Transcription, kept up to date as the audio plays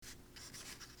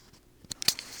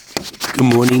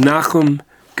Good morning, Nachum.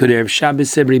 Good Erev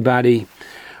Shabbos, everybody.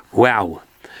 Wow.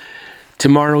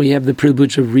 Tomorrow we have the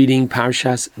privilege of reading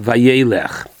Parshas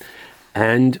Vayelech.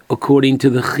 And according to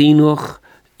the Chinuch,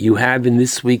 you have in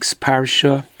this week's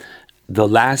Parsha the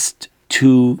last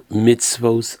two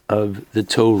mitzvos of the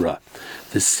Torah.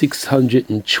 The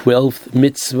 612th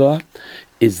mitzvah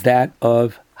is that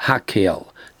of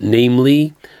Hakel,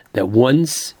 namely that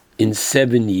once in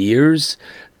 7 years,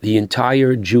 the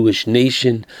entire Jewish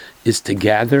nation is to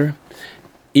gather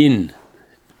in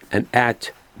and at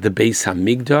the Beis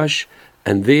Hamikdash,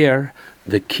 and there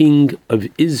the king of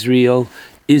Israel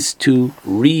is to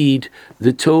read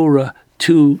the Torah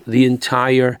to the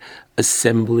entire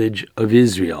assemblage of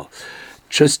Israel.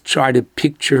 Just try to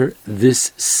picture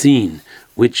this scene,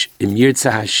 which in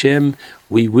Yirtzeh Hashem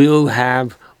we will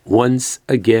have once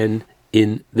again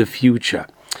in the future.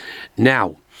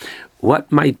 Now,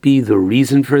 what might be the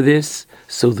reason for this?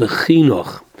 So the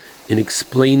Chinuch, in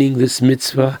explaining this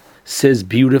mitzvah, says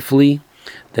beautifully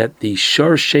that the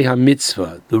Sharshei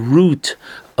HaMitzvah, the root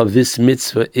of this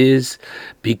mitzvah, is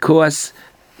because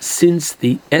since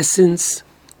the essence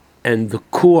and the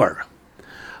core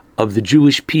of the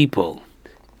Jewish people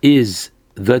is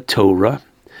the Torah,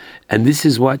 and this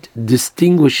is what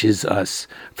distinguishes us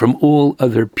from all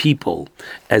other people,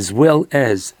 as well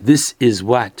as this is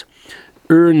what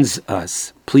earns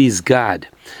us, please God,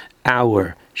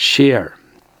 our share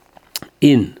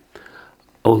in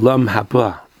Olam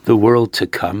Haba, the world to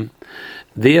come.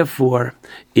 Therefore,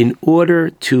 in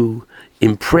order to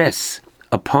impress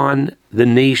upon the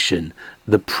nation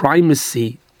the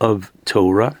primacy of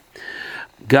Torah,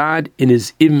 God, in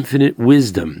His infinite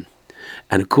wisdom,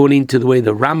 and according to the way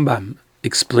the Rambam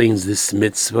explains this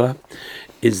mitzvah,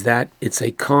 is that it's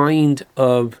a kind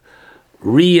of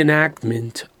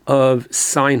reenactment of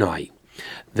Sinai,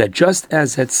 that just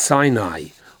as at Sinai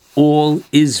all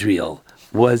Israel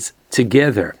was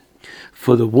together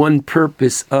for the one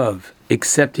purpose of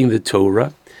accepting the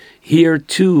Torah, here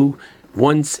too,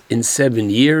 once in 7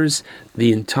 years,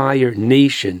 the entire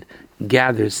nation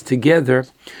gathers together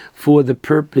for the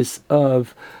purpose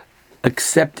of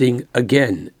accepting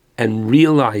again and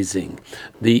realizing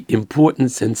the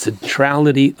importance and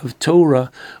centrality of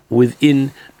Torah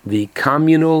within the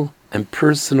communal and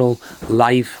personal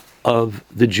life of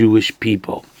the Jewish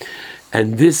people.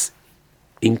 And this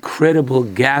incredible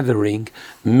gathering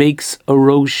makes a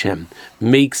roshem,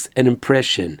 makes an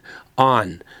impression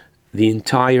on the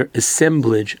entire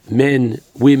assemblage, men,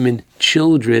 women,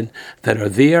 children that are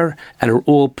there and are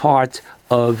all part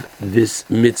of this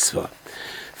mitzvah.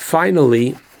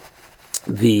 Finally,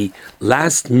 the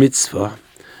last mitzvah,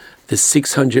 the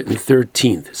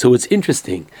 613th. So it's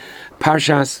interesting.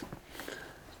 Parshas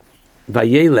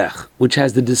Vayelech, which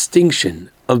has the distinction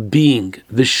of being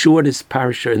the shortest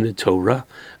parsha in the Torah,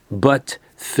 but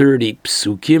 30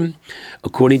 psukim,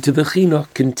 according to the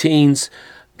Chinuch, contains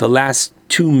the last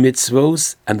two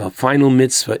mitzvos, and the final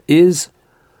mitzvah is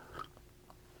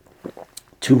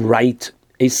to write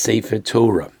a Sefer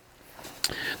Torah.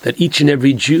 That each and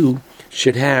every Jew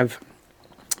should have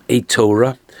a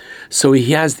Torah, so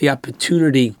he has the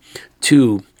opportunity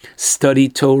to study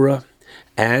Torah,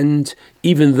 and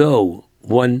even though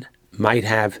one might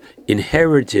have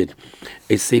inherited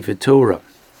a Sefer Torah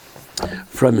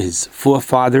from his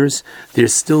forefathers,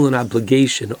 there's still an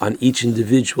obligation on each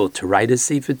individual to write a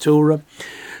Sefer Torah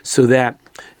so that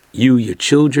you, your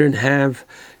children have,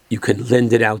 you can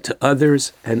lend it out to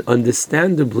others, and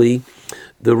understandably,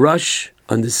 the Rosh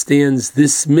understands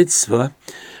this mitzvah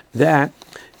that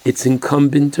it's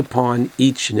incumbent upon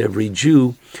each and every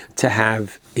Jew to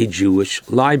have a Jewish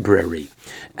library.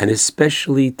 And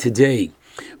especially today,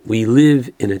 we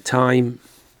live in a time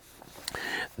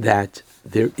that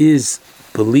there is,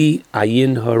 b'li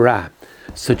ayin hara,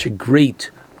 such a great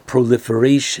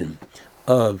proliferation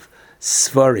of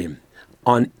svarim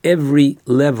on every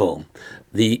level.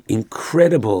 The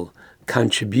incredible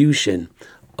contribution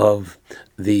of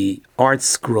the Art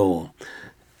Scroll,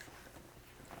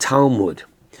 Talmud,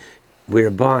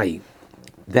 whereby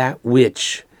that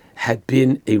which had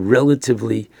been a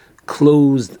relatively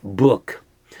closed book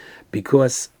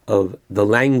because of the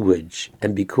language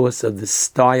and because of the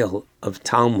style of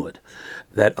Talmud,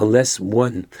 that unless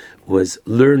one was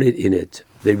learned in it,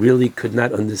 they really could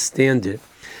not understand it.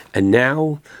 And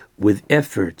now, with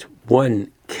effort,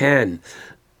 one can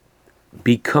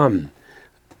become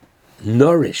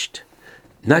nourished,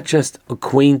 not just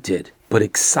acquainted, but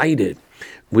excited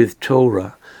with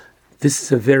Torah. This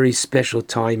is a very special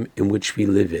time in which we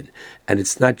live in. And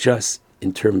it's not just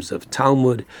in terms of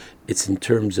Talmud, it's in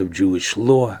terms of Jewish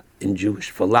law, in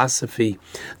Jewish philosophy.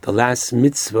 The last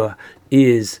mitzvah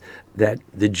is that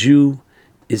the Jew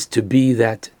is to be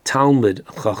that Talmud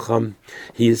Chacham.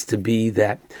 He is to be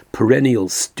that perennial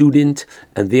student,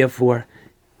 and therefore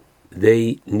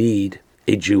they need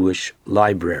a Jewish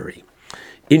library.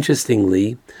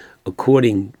 Interestingly,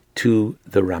 according to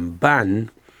the Ramban,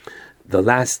 the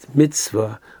last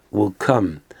mitzvah will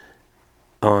come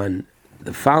on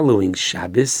the following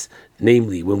Shabbos,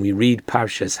 namely when we read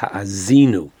Parshas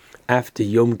Ha'azinu after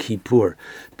Yom Kippur,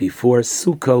 before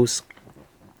Sukkos,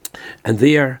 and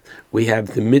there we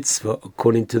have the mitzvah,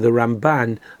 according to the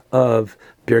Ramban, of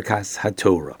Birkas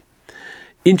HaTorah.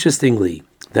 Interestingly,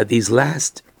 that these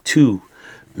last two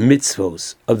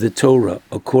mitzvos of the Torah,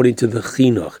 according to the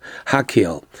Chinuch,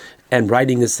 Hakel, and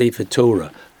writing a Sefer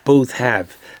Torah, both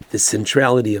have the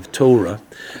centrality of Torah.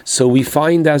 So we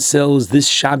find ourselves this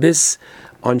Shabbos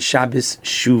on Shabbos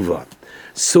Shuvah,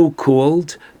 so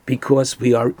called because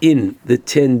we are in the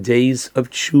 10 days of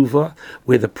Tshuva,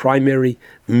 where the primary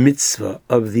mitzvah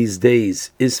of these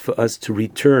days is for us to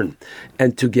return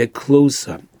and to get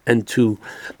closer and to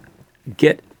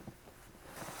get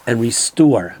and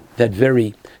restore that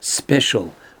very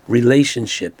special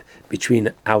relationship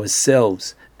between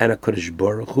ourselves and HaKadosh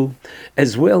Baruch Hu,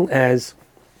 as well as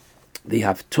the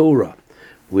Haftorah,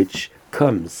 which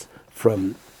comes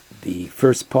from the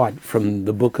first part from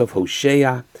the book of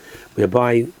Hosea,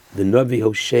 whereby the Navi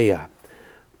Hosea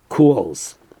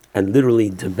calls and literally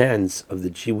demands of the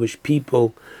Jewish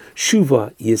people,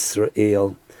 Shuva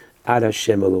Yisrael ad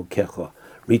Hashem Elokecha,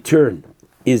 return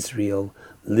Israel,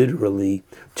 literally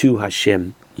to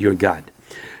Hashem, your God.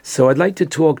 So I'd like to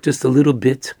talk just a little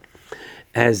bit,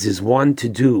 as is one to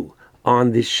do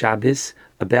on this Shabbos,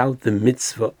 about the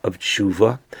mitzvah of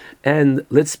tshuva. And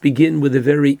let's begin with a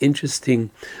very interesting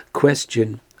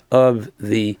question of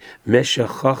the Meshech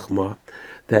Chochmah,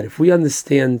 that if we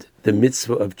understand the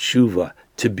mitzvah of tshuva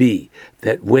to be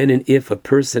that when and if a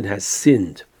person has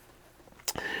sinned,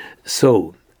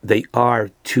 so they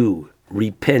are to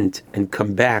repent and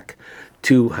come back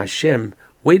to Hashem.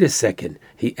 Wait a second,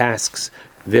 he asks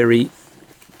very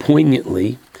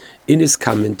poignantly in his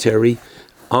commentary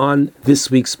on this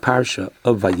week's Parsha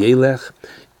of Vayelech,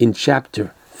 in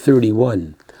chapter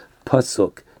 31,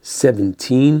 Pasuk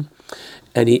 17,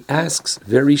 and he asks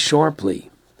very sharply,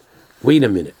 wait a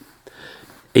minute,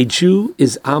 a Jew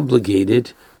is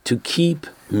obligated to keep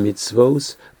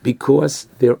mitzvos because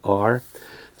there are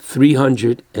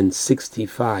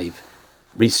 365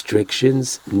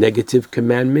 restrictions, negative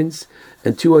commandments,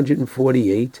 and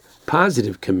 248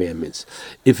 positive commandments.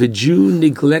 If a Jew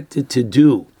neglected to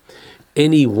do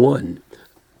any one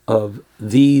of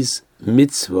these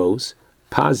mitzvos,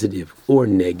 positive or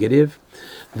negative,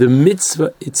 the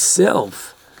mitzvah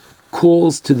itself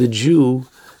calls to the Jew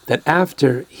that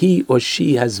after he or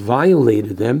she has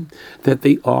violated them, that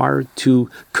they are to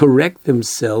correct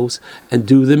themselves and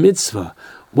do the mitzvah.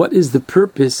 What is the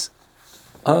purpose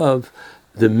of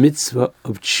the mitzvah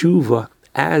of tshuva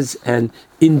as an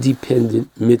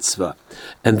independent mitzvah?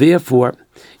 And therefore,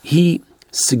 he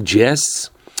suggests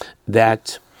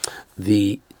that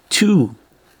the two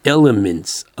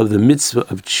elements of the mitzvah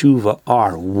of tshuva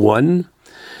are, one,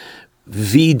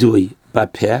 vidui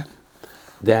bapeh,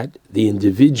 that the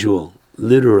individual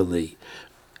literally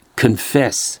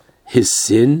confess his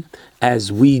sin,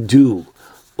 as we do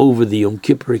over the Yom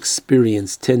Kippur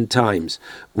experience 10 times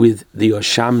with the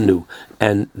Oshamnu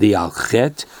and the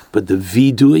Al-Chet, but the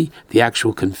vidui, the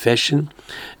actual confession.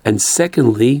 And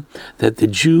secondly, that the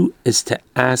Jew is to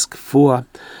ask for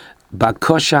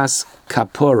bakoshas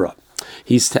kapora.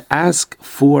 He's to ask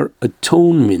for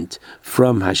atonement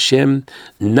from Hashem.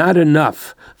 Not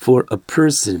enough for a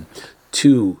person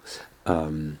to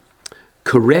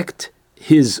correct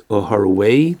his or her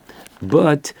way,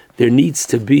 but there needs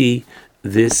to be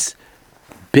this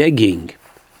begging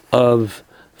of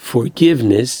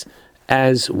forgiveness,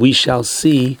 as we shall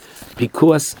see,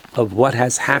 because of what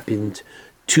has happened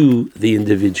to the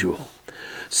individual.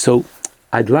 So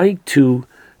I'd like to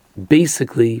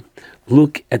basically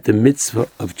look at the mitzvah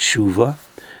of tshuva,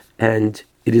 and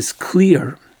it is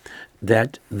clear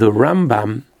that the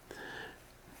Rambam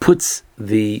puts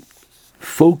the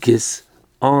focus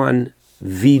on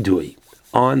vidui,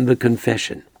 on the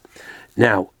confession.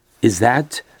 Now, is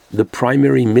that the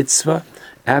primary mitzvah?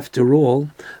 After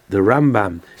all, the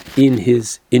Rambam, in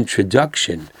his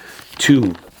introduction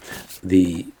to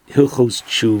the Hilchos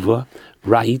Tshuva,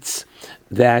 writes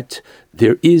that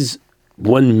there is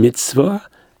one mitzvah,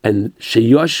 and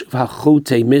sheyosh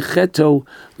v'achote mecheto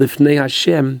lifnei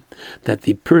Hashem, that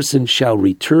the person shall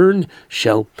return,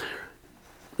 shall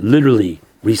literally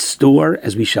restore,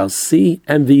 as we shall see,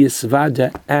 and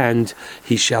v'yisvada, and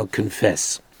he shall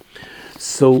confess.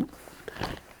 So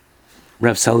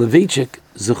Rav Soloveitchik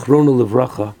Zichrono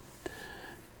Livracha,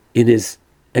 in his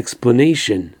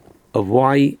explanation of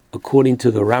why, according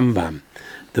to the Rambam,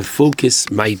 the focus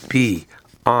might be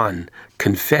on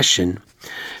confession,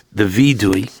 the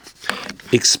Vidui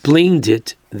explained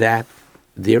it that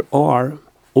there are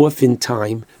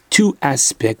oftentimes two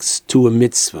aspects to a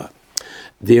mitzvah.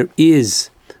 There is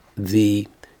the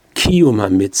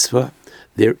kiyum mitzvah,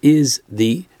 there is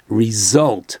the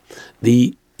result,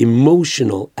 the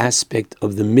emotional aspect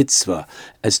of the mitzvah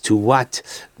as to what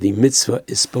the mitzvah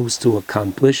is supposed to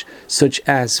accomplish, such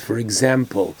as, for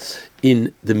example,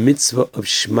 in the mitzvah of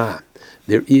Shema,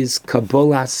 there is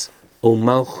Kabbalas O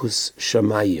Malchus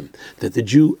Shamayim, that the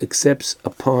Jew accepts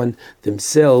upon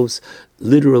themselves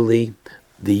literally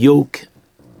the yoke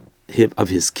of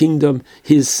his kingdom,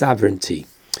 his sovereignty.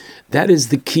 That is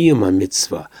the Kiyama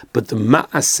mitzvah, but the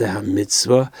Ma'aseh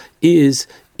mitzvah is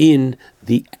in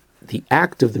the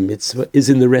act of the mitzvah, is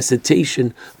in the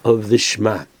recitation of the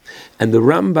Shema. And the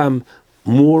Rambam,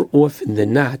 more often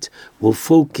than not, will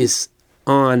focus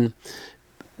on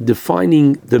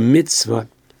defining the mitzvah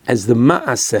as the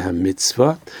Ma'aseh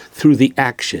mitzvah through the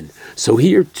action. So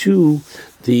here too,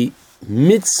 the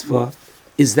mitzvah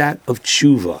is that of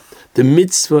tshuva. The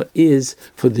mitzvah is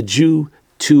for the Jew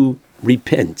to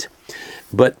repent.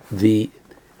 But the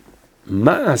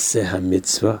Ma'aseh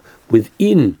mitzvah,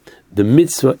 within the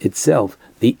mitzvah itself,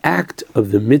 the act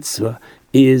of the mitzvah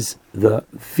is the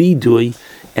vidui,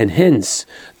 and hence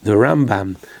the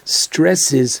Rambam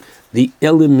stresses the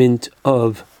element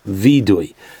of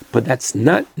vidui. But that's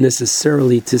not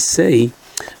necessarily to say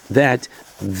that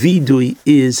vidui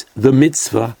is the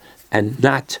mitzvah and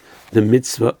not the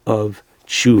mitzvah of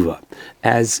tshuva,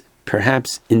 as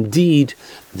perhaps indeed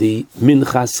the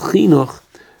Minchas Chinuch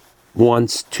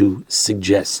wants to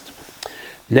suggest.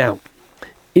 Now,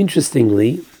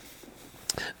 interestingly,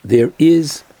 there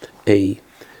is a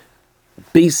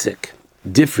basic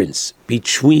difference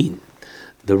between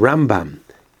the Rambam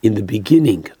in the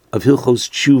beginning of Hilchos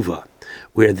Tshuva,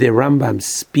 where the Rambam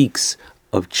speaks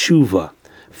of tshuva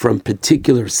from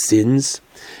particular sins,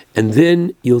 and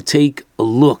then you'll take a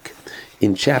look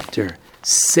in chapter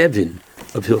 7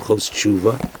 of Hilchos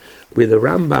Tshuva, where the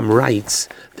Rambam writes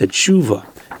that tshuva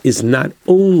is not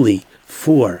only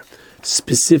for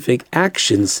specific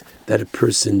actions that a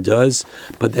person does,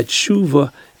 but that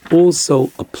tshuva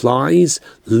also applies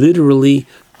literally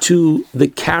to the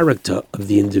character of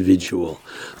the individual,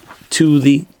 to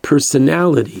the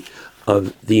personality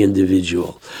of the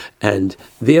individual. And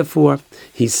therefore,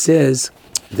 he says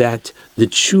that the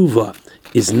tshuva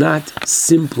is not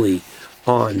simply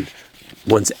on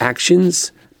one's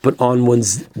actions, but on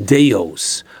one's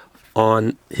deos,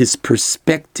 on his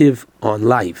perspective on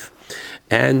life.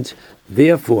 And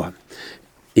therefore,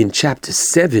 in chapter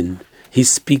 7, he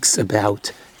speaks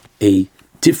about a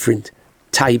different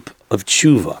type of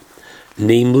tshuva,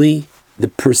 namely the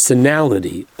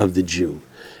personality of the Jew.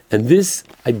 And this,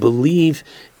 I believe,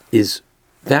 is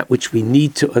that which we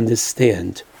need to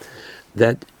understand,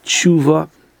 that tshuva,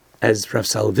 as Rav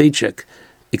Soloveitchik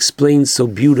explains so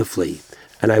beautifully,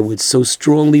 and I would so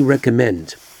strongly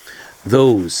recommend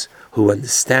those who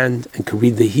understand and can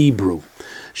read the Hebrew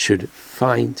should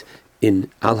find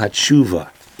in Al HaTshuva,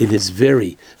 in his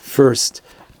very first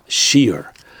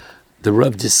shiur, the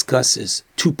Rav discusses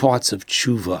two parts of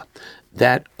tshuva,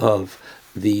 that of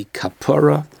the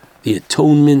kapara, the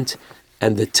atonement,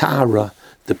 and the tahara,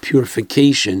 the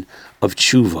purification of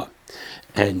tshuva.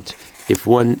 And if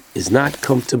one is not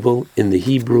comfortable in the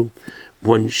Hebrew,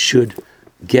 one should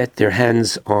get their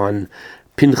hands on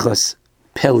Pinchas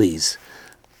Peli's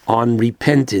on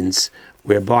repentance,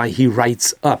 whereby he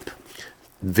writes up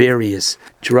various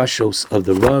drushos of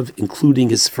the Rav, including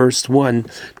his first one,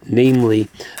 namely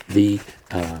the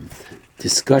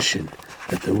discussion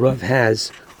that the Rav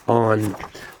has on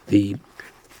the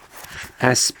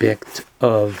aspect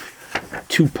of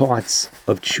two parts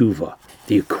of tshuva,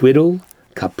 the acquittal,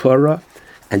 kapara,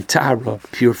 and tahara,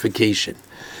 purification.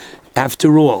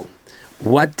 After all,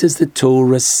 what does the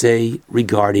Torah say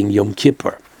regarding Yom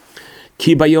Kippur?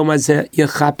 Ki bayom hazeh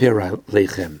yechaper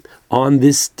aleichem. On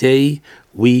this day,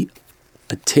 we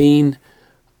attain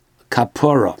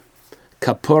kapara.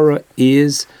 Kapara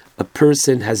is a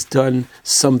person has done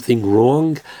something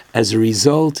wrong. As a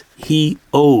result, he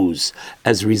owes.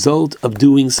 As a result of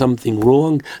doing something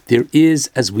wrong, there is,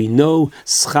 as we know,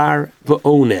 schar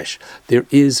v'onesh. There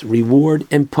is reward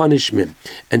and punishment.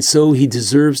 And so he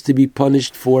deserves to be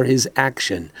punished for his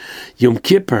action. Yom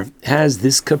Kippur has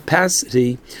this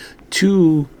capacity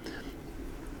to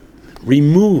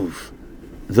remove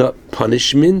the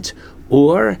punishment,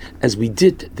 or, as we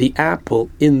did the apple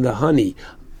in the honey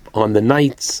on the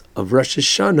nights of Rosh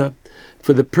Hashanah,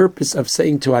 for the purpose of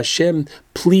saying to Hashem,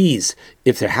 please,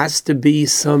 if there has to be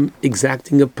some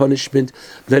exacting of punishment,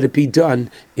 let it be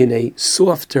done in a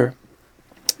softer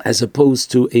as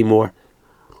opposed to a more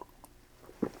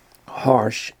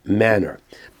harsh manner.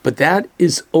 But that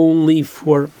is only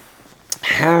for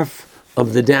half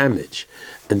of the damage,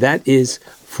 and that is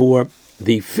for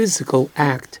the physical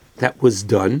act that was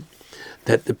done,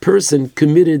 that the person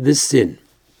committed the sin.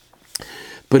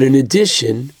 But in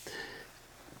addition,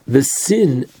 the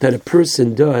sin that a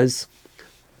person does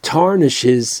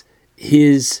tarnishes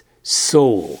his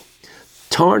soul,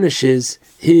 tarnishes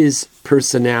his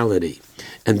personality.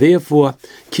 And therefore,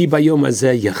 Ki bayom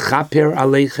hazeh yechaper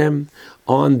aleichem,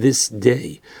 on this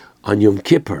day, on Yom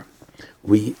Kippur,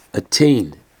 we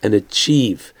attain and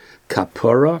achieve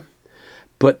kapara,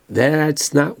 but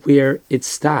that's not where it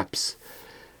stops.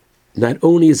 Not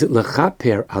only is it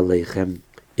lechaper aleichem,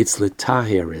 it's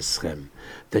letaher eschem,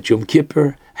 that Yom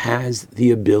Kippur has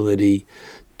the ability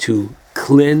to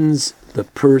cleanse the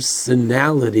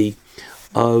personality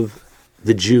of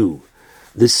the Jew.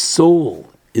 The soul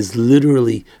is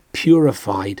literally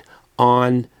purified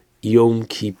on Yom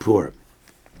Kippur.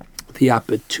 The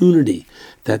opportunity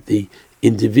that the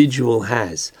individual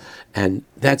has, and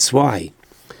that's why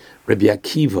Rabbi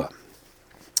Akiva,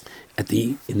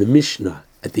 in the Mishnah,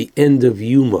 at the end of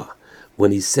Yuma,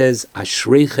 when he says,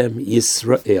 Ashreichem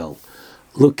Yisrael,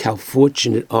 look how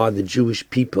fortunate are the Jewish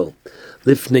people,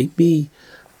 Lifnei mi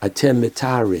atem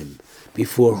mitarim,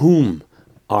 before whom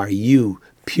are you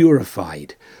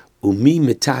purified, Umi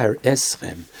mitar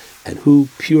eschem, and who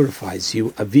purifies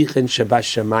you, Avichen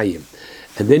shabash shamayim.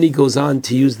 And then he goes on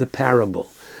to use the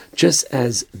parable. Just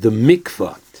as the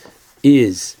mikvah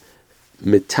is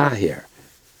mitaher,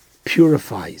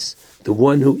 purifies the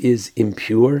one who is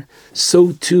impure,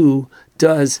 so too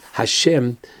does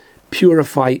Hashem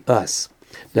purify us.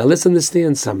 Now let's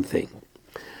understand something.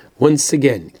 Once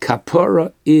again,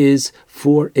 kapara is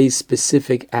for a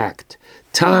specific act.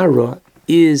 Tahara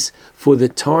is for the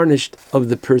tarnished of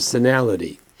the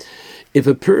personality. If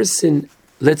a person,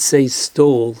 let's say,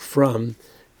 stole from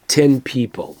 10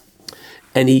 people,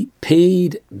 and he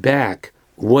paid back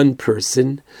one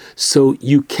person, so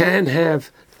you can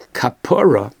have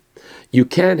kapara, you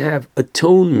can have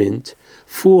atonement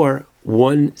for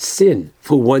one sin,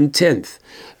 for 1/10.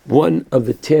 One of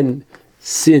the 10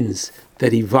 sins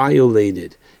that he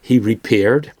violated, he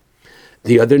repaired.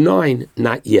 The other 9,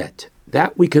 not yet.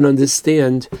 That we can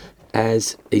understand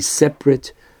as a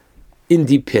separate,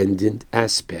 independent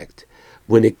aspect.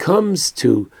 When it comes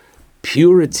to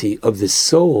purity of the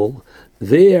soul,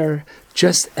 there,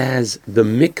 just as the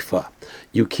mikvah,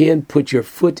 you can't put your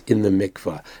foot in the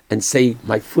mikvah and say,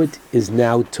 my foot is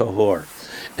now tahor,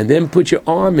 and then put your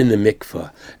arm in the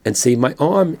mikvah and say, my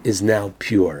arm is now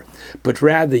pure. But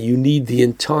rather, you need the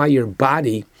entire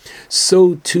body.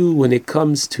 So too, when it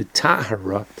comes to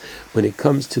tahara, when it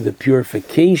comes to the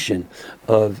purification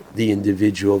of the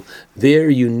individual, there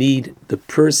you need the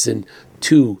person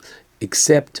to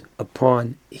accept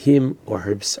upon him or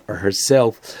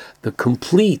herself the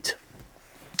complete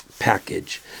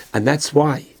package. And that's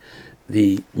why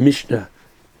the Mishnah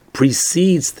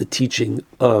precedes the teaching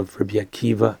of Rabbi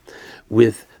Akiva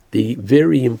with the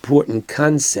very important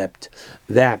concept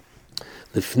that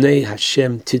Lifnei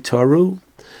Hashem titaru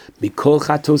mikol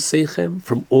chatosechem,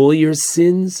 from all your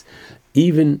sins,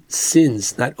 even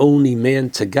sins not only man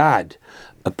to God,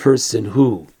 a person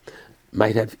who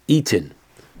might have eaten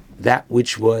that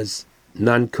which was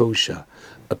non-kosher,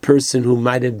 a person who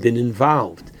might have been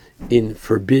involved in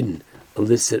forbidden,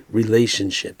 illicit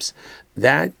relationships.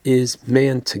 That is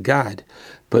man to God.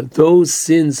 But those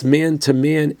sins, man to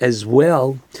man as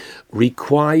well,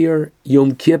 require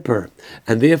Yom Kippur.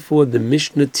 And therefore the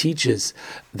Mishnah teaches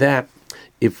that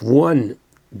if one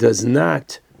does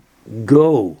not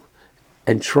go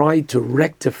and try to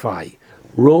rectify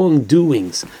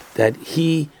wrongdoings that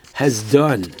he has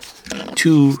done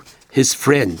to his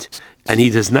friend, and he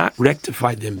does not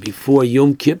rectify them before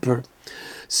Yom Kippur,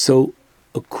 so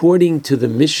according to the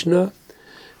Mishnah,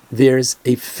 there's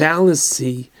a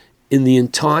fallacy in the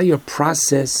entire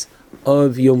process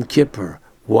of Yom Kippur.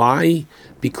 Why?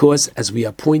 Because, as we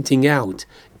are pointing out,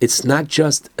 it's not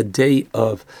just a day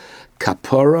of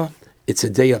kapara, it's a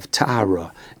day of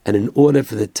tahara. And in order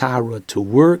for the tahara to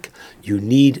work, you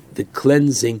need the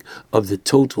cleansing of the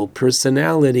total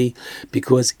personality,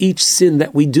 because each sin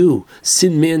that we do,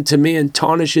 sin man to man,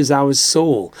 tarnishes our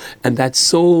soul. And that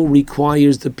soul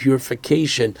requires the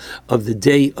purification of the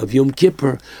day of Yom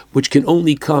Kippur, which can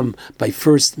only come by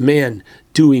first man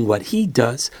doing what he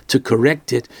does to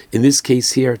correct it, in this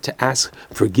case here, to ask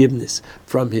forgiveness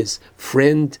from his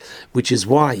friend, which is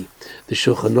why the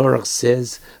Shulchan Aruch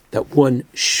says that one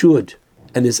should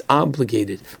and is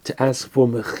obligated to ask for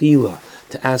mechila,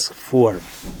 to ask for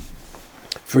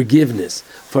forgiveness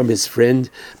from his friend.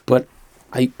 But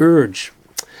I urge,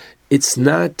 it's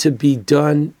not to be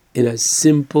done in a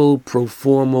simple pro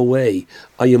forma way,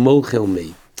 ayamochel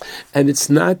me. And it's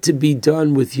not to be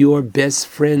done with your best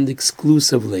friend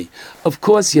exclusively. Of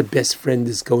course your best friend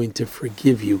is going to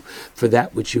forgive you for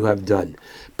that which you have done.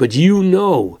 But you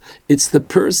know it's the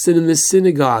person in the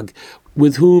synagogue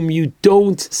with whom you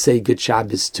don't say Good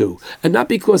Shabbos to. And not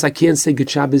because I can't say Good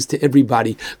Shabbos to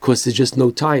everybody, because there's just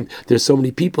no time. There's so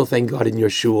many people, thank God, in your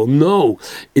shul. No,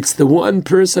 it's the one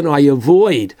person I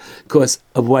avoid because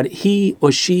of what he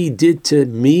or she did to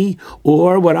me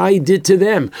or what I did to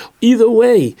them. Either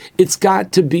way, it's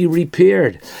got to be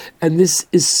repaired. And this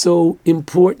is so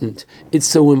important. It's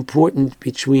so important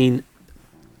between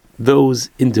those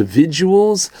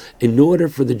individuals in order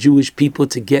for the Jewish people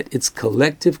to get its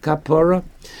collective kapara,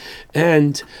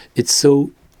 and it's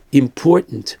so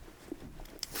important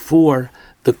for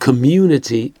the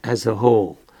community as a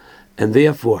whole. And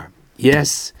therefore,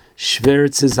 yes,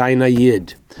 Shveretz Zayin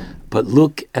Yid, but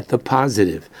look at the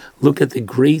positive. Look at the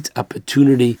great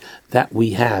opportunity that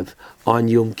we have on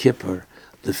Yom Kippur,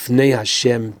 Lifnei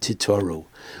Hashem Titoru,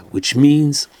 which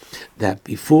means that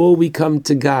before we come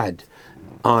to God,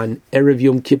 on Erev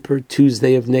Yom Kippur,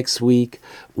 Tuesday of next week,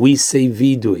 we say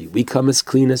vidui. We come as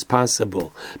clean as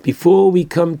possible. Before we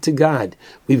come to God,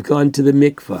 we've gone to the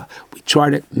mikvah. We try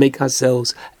to make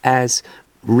ourselves as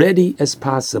ready as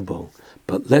possible.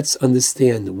 But let's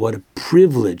understand what a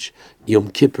privilege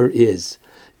Yom Kippur is.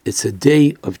 It's a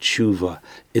day of tshuva.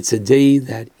 It's a day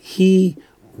that He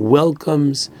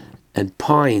welcomes and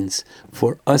pines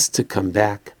for us to come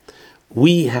back.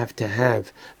 We have to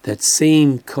have that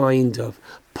same kind of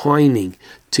pining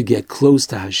to get close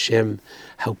to Hashem.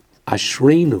 How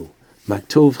ashreinu,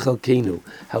 matov chalkeinu,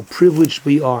 how privileged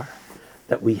we are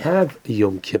that we have a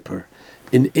Yom Kippur,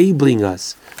 enabling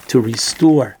us to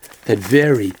restore that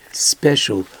very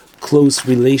special, close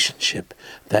relationship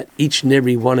that each and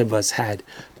every one of us had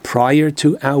prior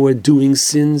to our doing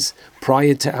sins,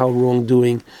 prior to our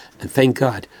wrongdoing, and thank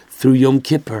God, through Yom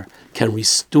Kippur can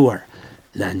restore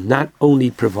and not only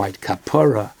provide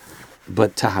kapara,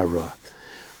 but tahara.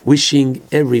 Wishing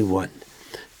everyone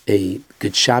a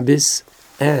good Shabbos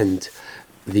and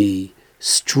the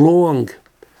strong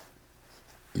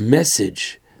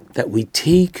message that we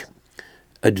take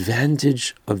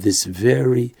advantage of this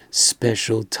very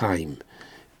special time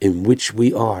in which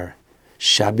we are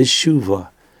Shabbos Shuva,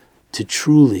 to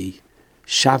truly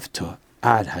Shavta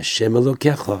ad Hashem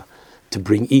Elokecha, to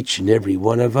bring each and every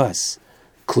one of us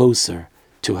closer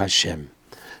to Hashem.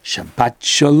 Shabbat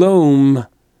Shalom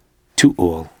to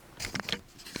all.